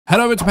Head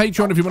over to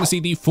Patreon if you want to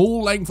see the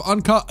full-length,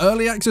 uncut,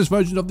 early access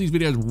versions of these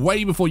videos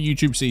way before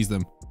YouTube sees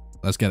them.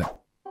 Let's get it.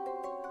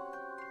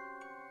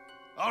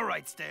 All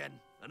right,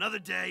 Stan. Another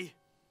day,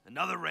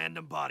 another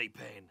random body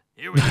pain.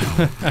 Here we go.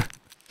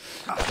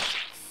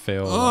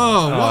 Phil.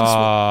 Oh,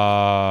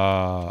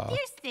 Here,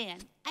 Stan.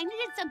 I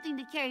needed something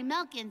to carry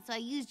milk in, so I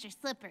used your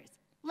slippers.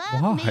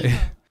 Love, Why? Mabel.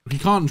 You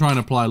can't try and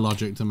apply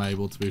logic to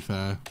Mabel, to be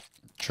fair.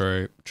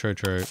 True.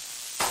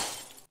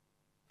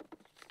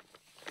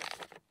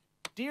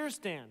 Dear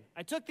Stan,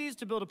 I took these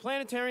to build a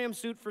planetarium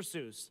suit for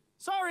Seuss.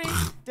 Sorry,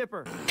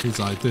 Dipper. He's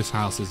like, this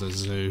house is a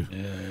zoo.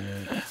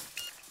 Yeah.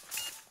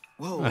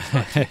 Whoa, I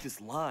can't take this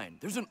line.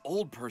 There's an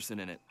old person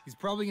in it. He's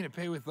probably gonna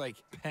pay with like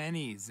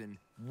pennies and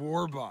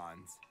war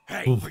bonds.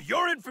 Hey, for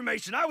your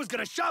information, I was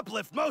gonna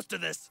shoplift most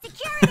of this.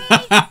 Security!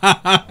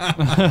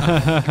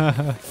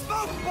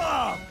 Smoke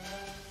bomb!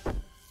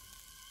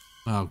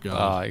 Oh,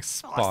 God.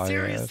 Expired. Oh,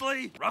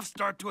 seriously? Rough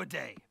start to a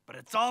day, but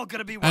it's all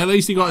gonna be. At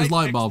least he got his I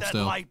light fixed bulb that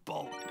still. Light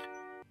bulb. Does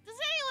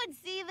anyone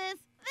see this? This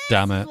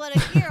Damn is it. what a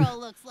hero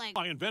looks like.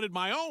 I invented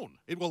my own.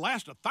 It will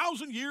last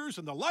 1,000 years,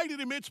 and the light it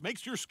emits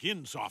makes your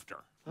skin softer.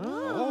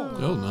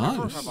 Oh,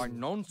 nice. Have I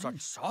known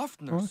such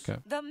softness? Okay.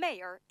 The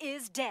mayor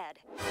is dead.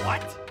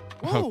 What?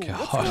 Oh,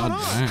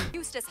 God. Dang.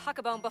 Eustace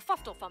Huckabone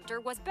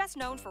Befufflefumter was best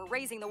known for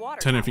raising the water.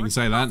 Don't know if you can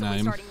say that possibly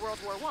name. starting World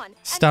War I, and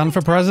Stand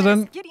for putting Thomas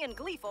president? Gideon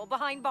Gleeful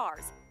behind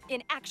bars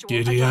in actual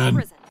Gideon. adult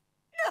prison.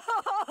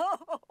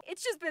 No,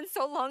 it's just been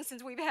so long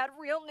since we've had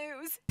real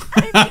news.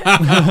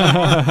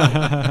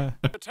 The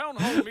town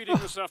hall meeting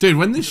this afternoon. Dude,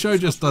 when this show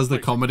just does the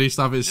comedy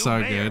stuff, it's New so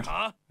mayor, good.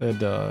 Huh? It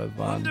does, man.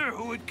 Wonder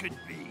who it could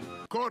be.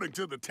 According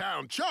to the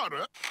town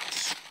charter,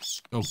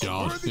 Oh,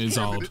 God. worthy It's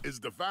old. candidate is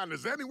defined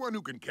as anyone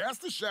who can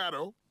cast a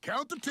shadow,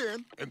 count to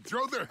 10, and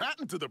throw their hat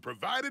into the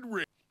provided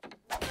ring.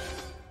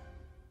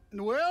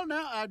 Well,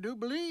 now, I do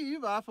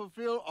believe I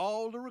fulfill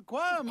all the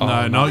requirements.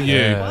 No, not you.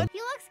 Yeah. He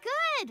looks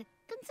good,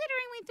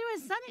 considering we threw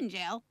his son in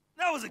jail.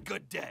 That was a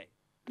good day.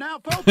 Now,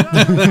 folks,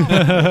 I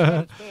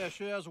know its fair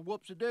shares of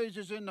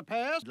whoopsie-daisies in the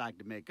past. I'd like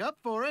to make up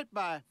for it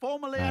by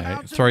formally Right,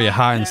 announcing throw your my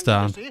hands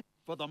down. candidacy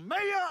for the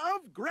mayor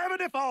of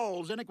Gravity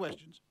Falls. Any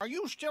questions? Are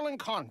you still in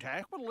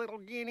contact with little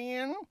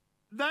Gideon?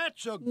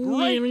 That's a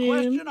great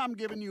question. I'm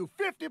giving you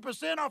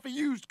 50% off a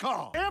used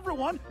car.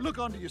 Everyone, look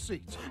under your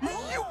seats.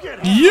 You get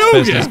it. You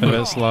Business get a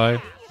bit slow.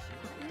 Wow,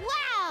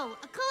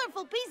 a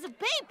colorful piece of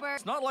paper.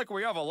 It's not like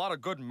we have a lot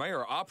of good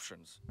mayor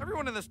options.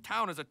 Everyone in this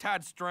town is a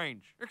tad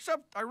strange.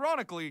 Except,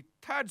 ironically,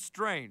 Tad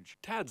Strange.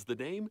 Tad's the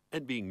name,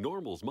 and being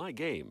normal's my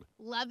game.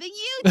 Loving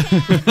you,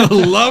 Dad.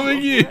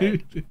 Loving you.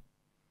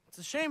 It's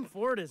a shame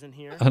Ford isn't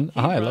here. And He'd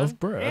I run love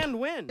bread.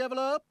 And win. Level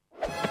up.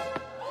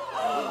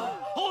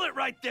 Hold it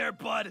right there,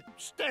 bud.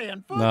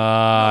 Stand for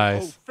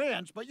Nice. No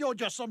offense, but you're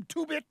just some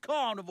two-bit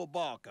carnival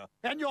barker.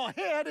 And your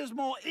head is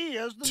more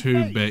ears than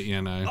face. 2-bit,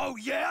 you know. Oh,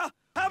 yeah?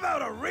 How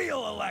about a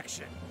real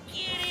election?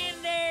 Get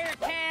in there,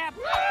 Camp.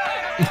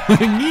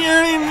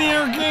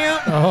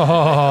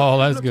 Oh,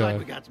 let's Looks like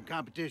we go. got some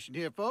competition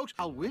here, folks.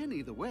 I'll win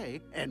either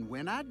way, and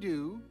when I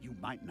do, you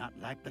might not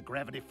like the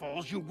Gravity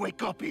Falls you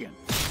wake up in.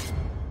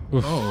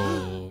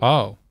 Oh.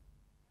 Oh.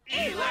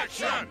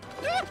 Election!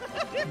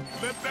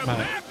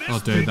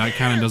 Oh, dude, that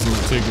cannon doesn't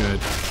look too good.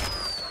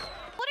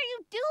 What are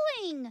you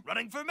doing?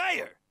 Running for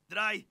mayor. Did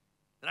I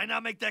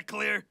not make that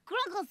clear?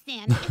 Grunkle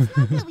Stan, it's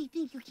not that we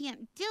think you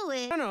can't do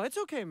it. No, it's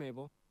okay,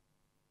 Mabel.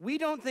 We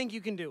don't think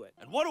you can do it.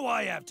 And what do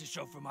I have to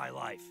show for my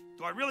life?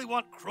 Do I really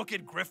want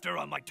crooked grifter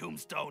on my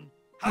tombstone?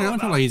 I feel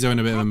about like he's having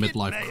a bit of a crooked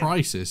midlife mayor?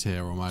 crisis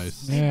here,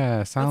 almost.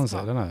 Yeah, sounds it,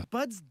 talk. doesn't it?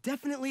 Bud's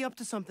definitely up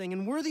to something,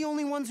 and we're the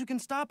only ones who can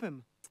stop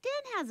him.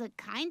 Stan has a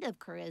kind of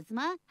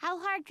charisma. How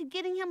hard could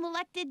getting him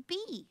elected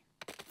be?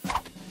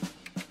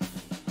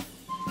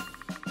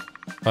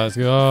 Let's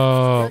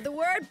go. The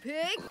word,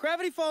 pig.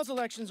 Gravity Falls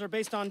elections are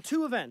based on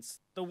two events: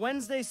 the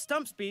Wednesday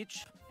stump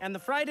speech and the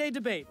Friday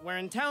debate,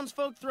 wherein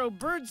townsfolk throw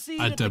birdseed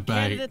A at the debate.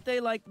 candidate they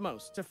liked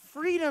most. A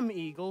freedom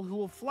eagle who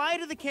will fly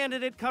to the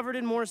candidate covered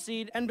in more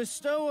seed and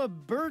bestow a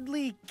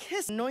birdly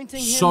kiss, anointing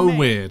him So mayor.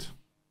 weird.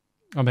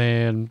 I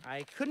mean,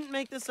 I couldn't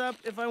make this up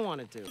if I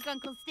wanted to.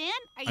 Grunkle Stan,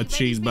 are you A ready for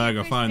cheeseburger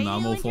your first phone, radio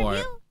I'm all for it.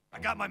 interview? I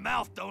got my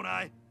mouth, don't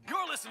I?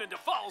 You're listening to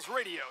Falls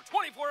Radio,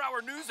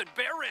 24-hour news and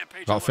bear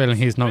rampage. got a feeling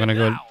he's not going to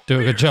go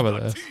do a good job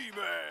at this.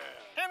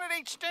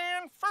 Candidate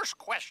Stan, first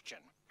question.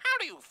 How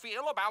do you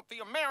feel about the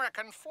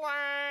American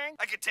flag?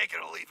 I could take it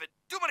or leave it.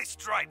 Too many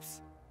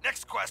stripes.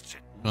 Next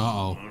question.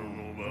 Uh-oh.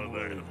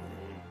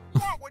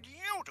 What would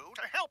you do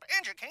to help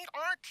educate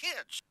our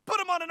kids? Put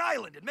them on an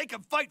island and make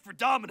them fight for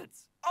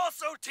dominance.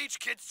 Also teach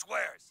kids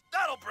swears.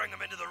 That'll bring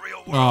them into the real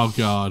world. Oh,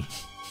 God.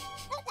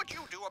 What would you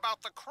do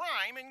about the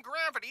crime in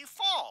Gravity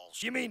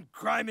Falls? You mean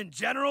crime in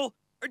general?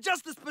 Or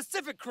just the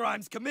specific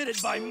crimes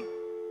committed by me?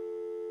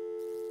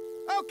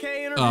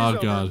 Okay, interview's Oh, over.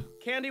 God.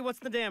 Candy, what's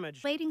the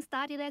damage? Rating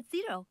started at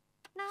 0.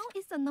 Now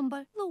it's a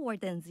number lower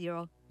than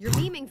 0. You're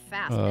memeing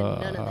fast,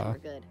 and none of them are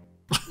good.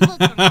 Look,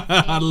 Grunkle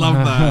Stan, I love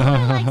that.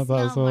 I like That's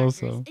smell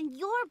markers, awesome. and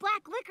you're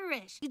black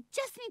licorice. You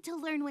just need to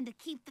learn when to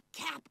keep the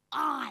cap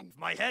on.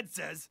 My head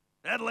says,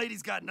 that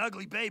lady's got an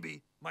ugly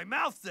baby. My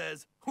mouth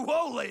says,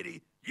 whoa,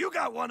 lady, you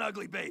got one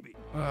ugly baby.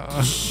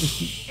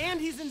 And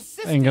he's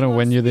insisting Ain't gonna on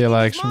win you the speaking his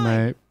election,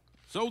 mind. mate.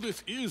 So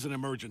this is an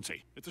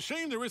emergency. It's a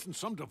shame there isn't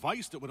some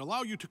device that would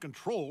allow you to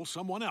control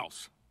someone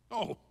else.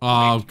 Oh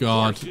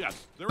God. course,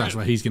 yes, there That's is.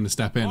 where he's going to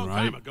step in, A long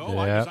right? time ago,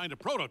 I designed a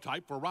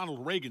prototype for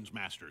Ronald Reagan's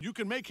master. You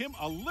can make him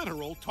a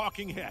literal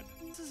talking head.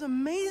 This is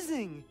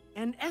amazing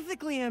and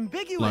ethically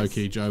ambiguous.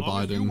 Low-key Joe As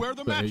long as you Biden, wear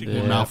the but magic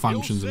it wand, malfunctions he'll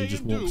and he say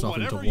just and do walks off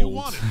into whatever you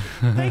walls.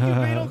 want. Thank you,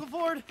 great Uncle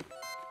Ford.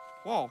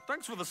 Whoa,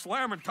 thanks for the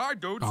slam and tie,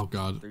 dudes. Oh,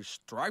 God. These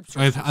stripes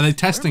Are they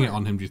testing it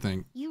on him, do you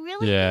think? You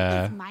really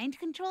Yeah. think this mind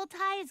control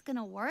tie is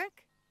gonna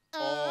work?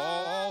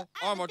 Oh,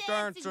 I'm a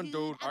dancing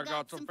dude. I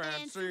got some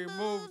fancy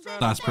moves.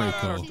 And That's pretty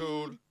cool.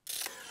 attitude.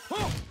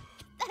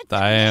 That's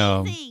Damn.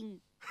 amazing.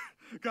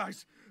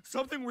 Guys,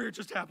 something weird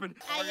just happened.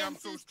 I am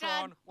so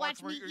strong.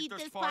 Watch me eat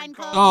this pine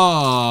cone.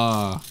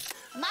 Oh,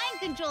 Mind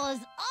control is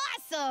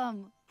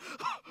awesome.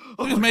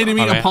 it just made him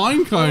eat a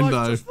pine cone, Life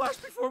though. just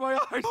flashed before my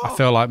eyes. I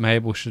feel like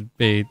Mabel should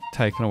be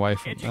taken away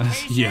from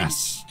this.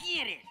 Yes.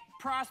 Get it.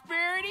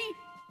 Prosperity?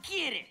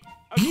 Get it.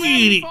 A Get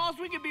Gravity it. Falls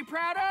we can be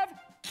proud of?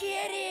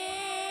 Get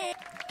it.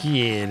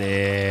 Get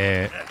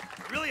it.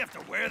 I really have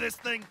to wear this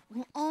thing?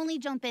 We'll only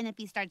jump in if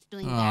he starts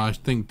doing Oh, that. I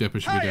think Dipper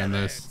should be doing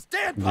this.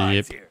 Standby's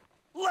Yep. here.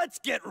 Let's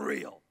get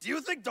real. Do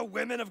you think the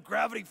women of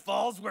Gravity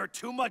Falls wear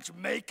too much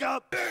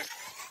makeup?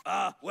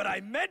 What I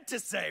meant to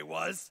say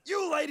was,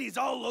 you ladies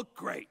all look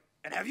great.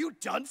 And have you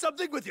done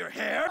something with your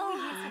hair?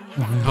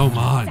 Oh,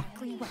 my.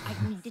 Exactly what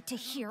I needed to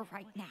hear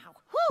right now.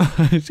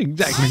 It's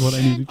exactly what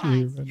I needed to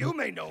hear. right You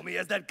may know me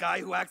as that guy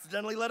who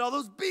accidentally let all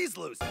those bees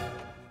loose.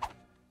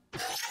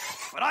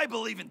 But I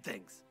believe in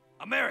things.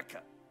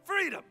 America.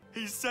 Freedom.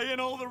 He's saying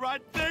all the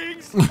right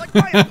things. Like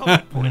my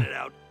opponent pointed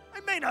out, I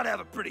may not have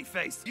a pretty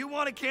face. You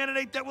want a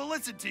candidate that will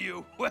listen to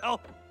you?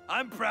 Well,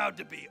 I'm proud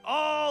to be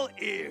all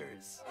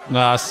ears.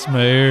 now. That's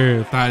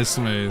smooth. That is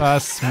smooth.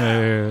 That's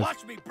smooth.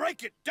 Watch me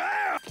break it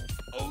down.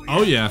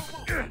 Oh, yeah.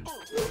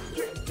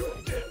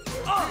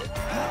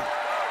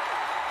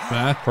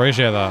 Fair.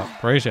 Appreciate that.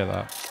 Appreciate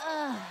that.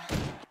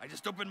 I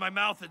just opened my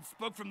mouth and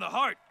spoke from the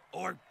heart.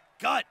 Or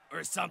gut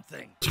or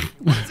something.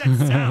 What does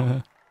that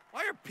sound?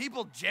 Why are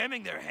people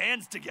jamming their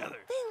hands together?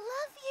 They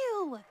love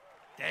you.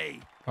 They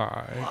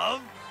Alright.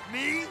 love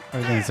me?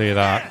 I can see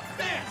that.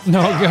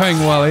 Not going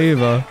well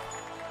either.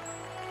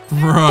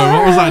 Bro,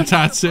 what was that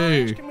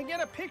tattoo? Can we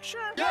get a picture?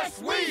 Yes,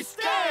 we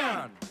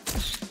stand.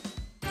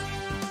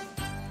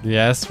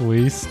 Yes,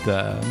 we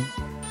stand.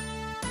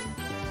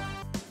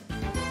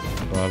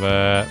 Love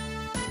it.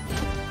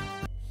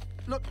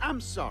 Look, I'm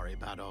sorry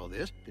about all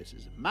this. This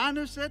is a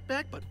minor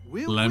setback, but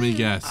we'll Let me win.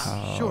 guess.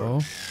 Oh. Sure.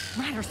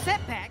 Minor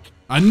setback.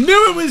 I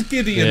knew it was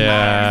Gideon.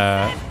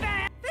 Yeah.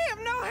 They have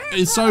no hair.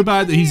 It's so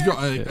bad that he's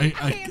got a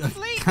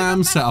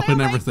cam set up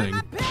and everything.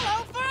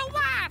 Pillow for a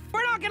wife.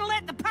 We're not gonna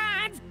let the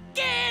pines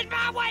get in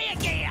my way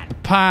again.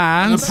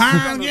 Pants.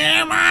 Doing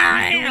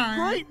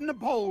great in the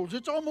polls.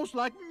 It's almost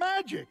like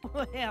magic.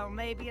 Well,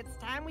 maybe it's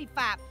time we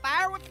fight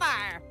fire with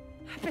fire.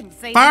 I've been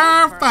saying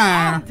Fire, this for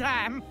fire. a long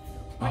time. For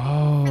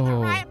the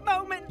Oh. right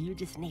moment, you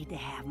just need to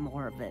have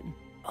more of an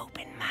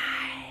open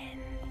mind.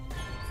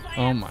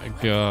 Oh my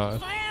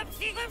god.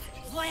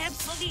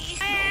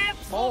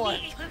 Boy,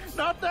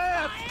 not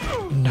that.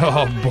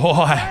 No,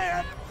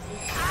 boy.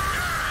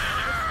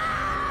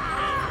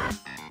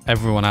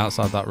 Everyone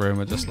outside that room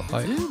are just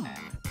like,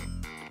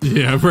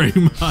 Yeah, pretty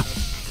much.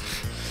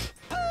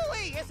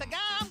 Hooey, it's a guy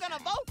I'm gonna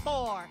vote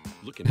for.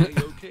 Looking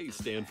A-OK,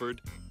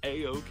 Stanford.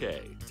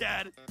 A-OK.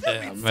 Dad, that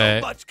Yeah, means mate.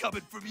 so much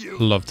coming from you.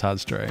 love Tad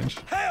Strange.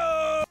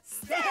 Hey-o!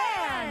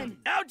 Stan!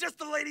 Now just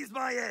the ladies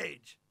my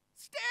age.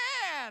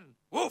 Stan!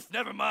 Woof,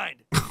 never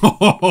mind.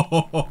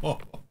 On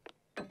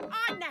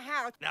the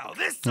house. Now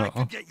this I Uh-oh.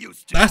 could get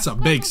used to. That's a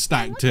big Uncle Stan,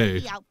 stack, look at too.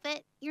 the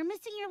outfit. You're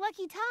missing your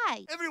lucky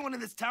tie. Everyone in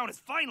this town is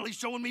finally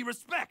showing me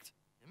respect.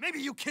 And maybe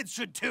you kids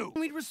should too.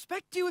 We'd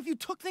respect you if you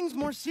took things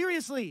more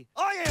seriously.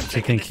 I am Do you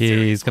taking think this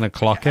seriously. he's gonna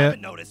clock If you it?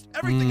 haven't noticed,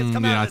 everything that's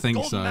come yeah, out I of this think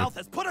golden so. mouth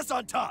has put us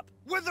on top.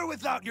 With or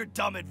without your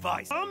dumb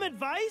advice. Dumb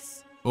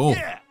advice? Oh,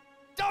 Yeah,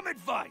 dumb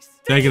advice.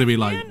 they're gonna be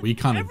like, Man, we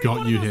kind of every got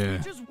one you those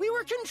here. speeches, we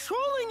were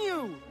controlling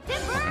you.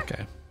 Dipper,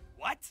 Okay.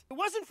 What? If it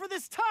wasn't for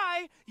this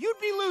tie, you'd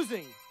be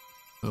losing.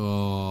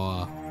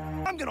 Oh,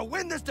 I'm gonna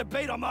win this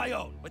debate on my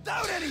own,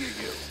 without any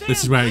of you.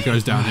 this is where it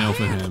goes downhill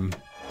for him.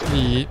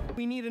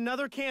 We need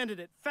another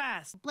candidate,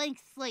 fast. blank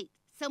slate.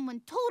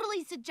 Someone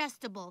totally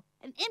suggestible.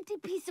 An empty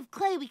piece of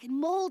clay we can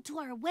mold to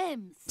our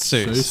whims.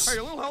 Seuss. Hey,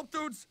 a little help,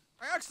 dudes.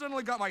 I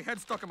accidentally got my head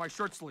stuck in my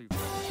shirt sleeve.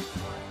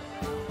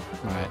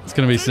 Right, it's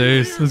gonna be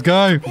Seuss. Let's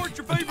go.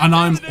 And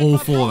I'm all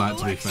for that,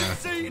 to be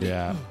fair.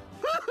 Yeah.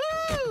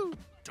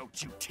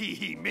 Don't you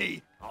tee-hee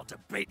me. I'll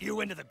debate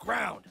you into the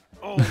ground.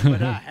 Oh,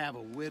 but I have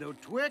a widow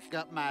twick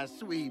up my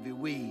sweevy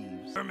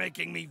weaves. You're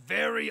making me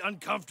very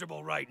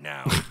uncomfortable right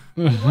now.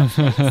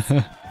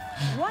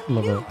 One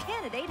Love new it.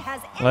 candidate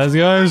has Let's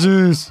go,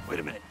 Zeus. Wait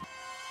a minute.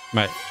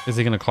 Mate, is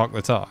he gonna clock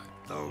the tie?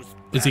 Those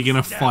Is he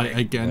gonna backstabbing- fight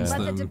against Let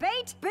the them?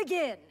 debate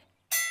begin.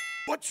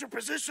 What's your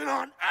position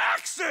on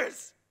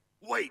axes?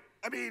 Wait,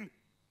 I mean,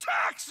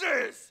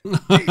 Taxes!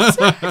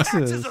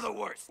 Taxes are the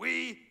worst.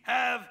 We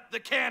have the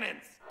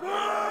cannons.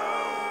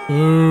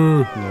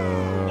 Ooh.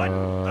 What?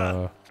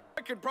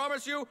 I can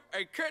promise you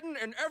a kitten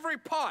in every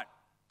pot.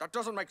 That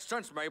doesn't make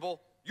sense,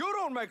 Mabel. You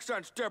don't make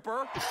sense,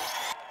 Dipper.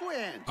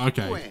 Gwen,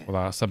 Okay. Gwen,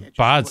 Well, that's a can't you see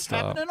bad what's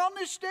start. happening on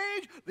this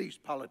stage? These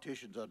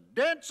politicians are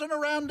dancing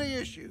around the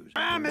issues.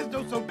 Crime is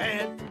so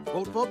bad.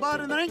 Vote for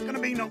Bud and there ain't gonna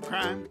be no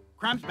crime.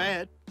 Crime's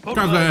bad. Vote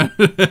for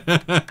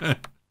Bud.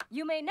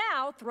 You may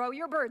now throw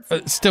your bird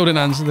But still didn't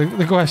answer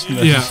the question.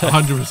 Yeah,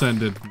 100%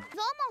 did. He's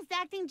almost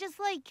acting just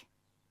like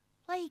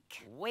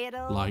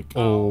Widow. Like.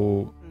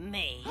 Oh.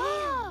 Me.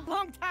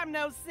 Long time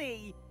no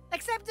see.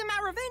 Except in my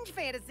revenge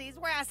fantasies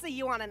where I see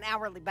you on an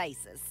hourly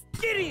basis.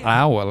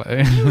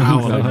 Hourly.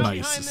 Hourly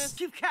basis.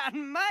 You've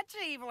gotten much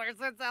eviler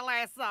since I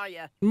last saw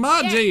you.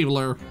 Much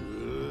eviler.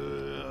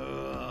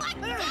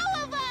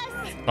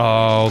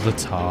 Oh, the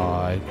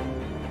tie.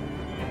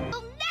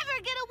 You'll never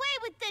get away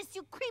with this,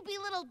 you creepy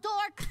little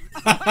dork.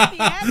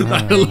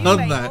 I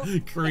love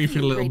that creepy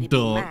little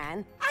dork. I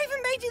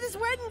even made you this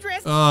wedding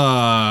dress.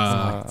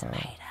 I'd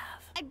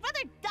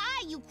rather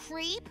die, you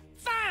creep.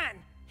 Fine.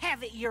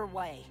 Have it your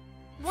way.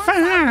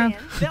 Fine,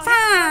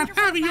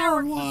 have it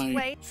your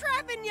way.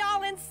 Trapping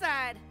y'all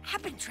inside.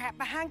 I've been trapped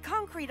behind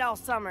concrete all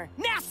summer.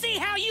 Now see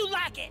how you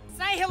like it.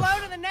 Say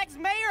hello to the next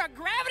mayor of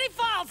Gravity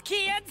Falls,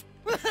 kids.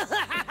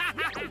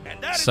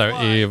 And that is So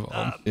why, evil.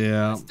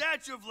 Yeah. The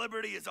Statue of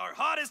Liberty is our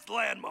hottest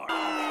landmark.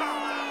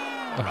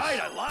 Right,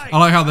 I lied. I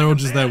like how they're all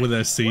just there with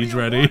their siege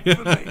ready.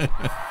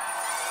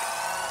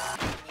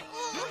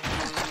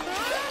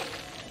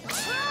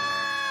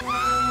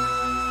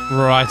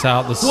 Right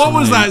out the What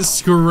was snoot. that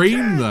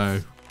scream,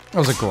 though? That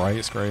was a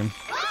great scream.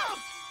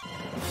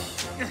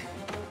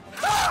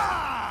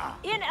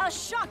 In a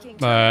shocking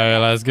Hey,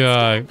 let's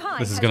go.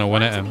 This is going to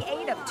win it to him. the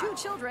aid of two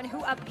children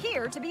who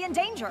appear to be in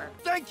danger.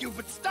 Thank you,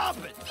 but stop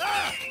it.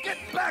 Get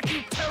back,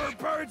 you terror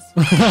birds.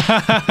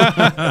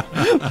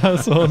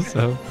 That's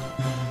awesome.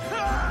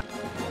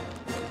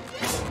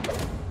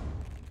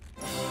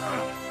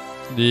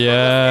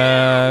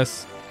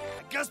 Yes.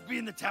 I guess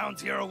being the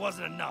town's hero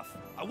wasn't enough.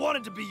 I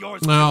wanted to be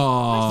yours.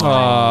 Oh,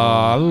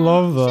 I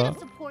love Should that. have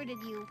supported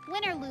you,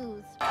 win or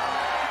lose.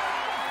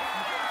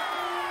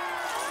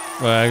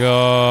 There you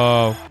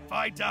go. If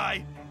I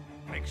die,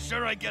 make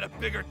sure I get a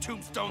bigger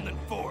tombstone than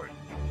Ford.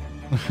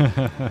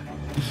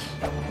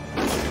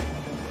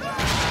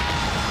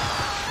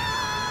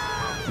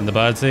 And the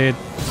bird seed.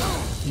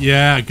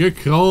 Yeah, good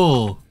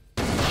call.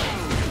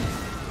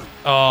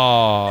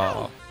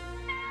 Oh.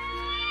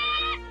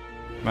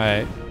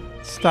 Mate.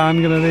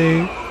 Stan gonna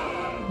be...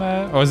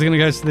 Or is he gonna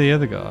go to the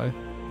other guy?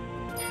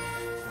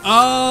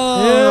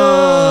 Oh!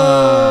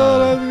 Yeah,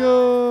 let's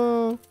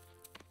go.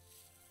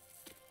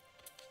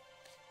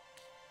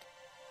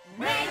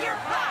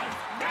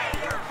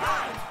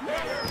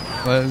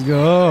 Let's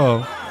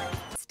go.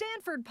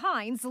 Stanford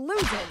Pines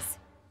loses.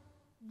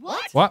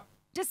 What?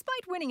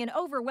 Despite winning an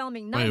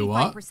overwhelming Wait,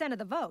 what? 95% of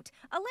the vote,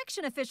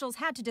 election officials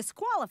had to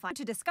disqualify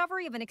to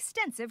discovery of an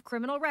extensive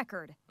criminal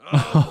record.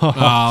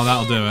 Oh,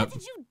 that'll do it. What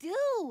did you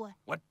do?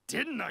 What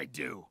didn't I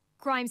do?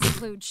 Crimes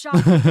include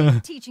shoplifting,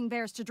 teaching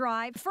bears to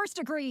drive,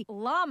 first-degree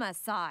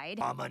llama-cide.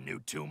 Mama knew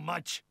too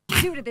much.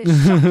 Due to this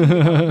shocking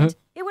development,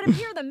 it would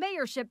appear the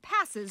mayorship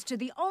passes to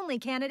the only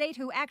candidate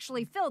who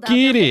actually filled out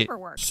Get their it.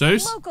 paperwork.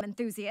 Sus? Local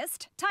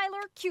enthusiast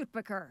Tyler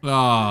Cutebaker.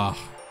 Ah.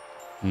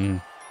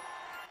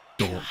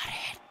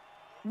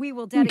 We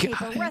will dedicate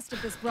the rest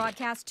of this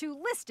broadcast to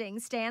listing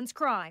Stan's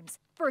crimes.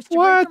 First-degree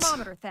What?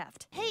 thermometer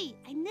theft. Hey,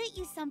 I knit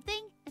you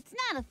something. It's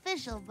not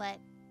official, but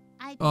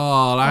I...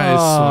 Oh, that is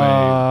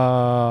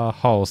sweet.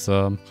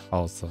 Wholesome.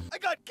 Wholesome. I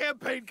got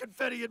campaign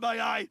confetti in my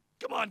eye.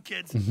 Come on,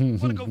 kids.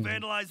 Want to go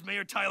vandalize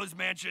Mayor Tyler's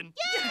mansion?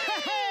 Yay!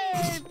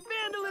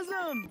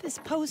 Vandalism! This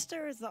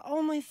poster is the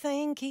only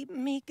thing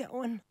keeping me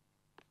going.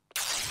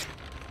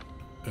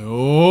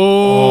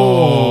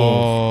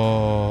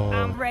 Oh.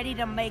 I'm ready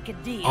to make a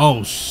deal.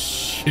 Oh,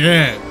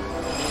 shit.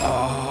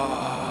 Oh.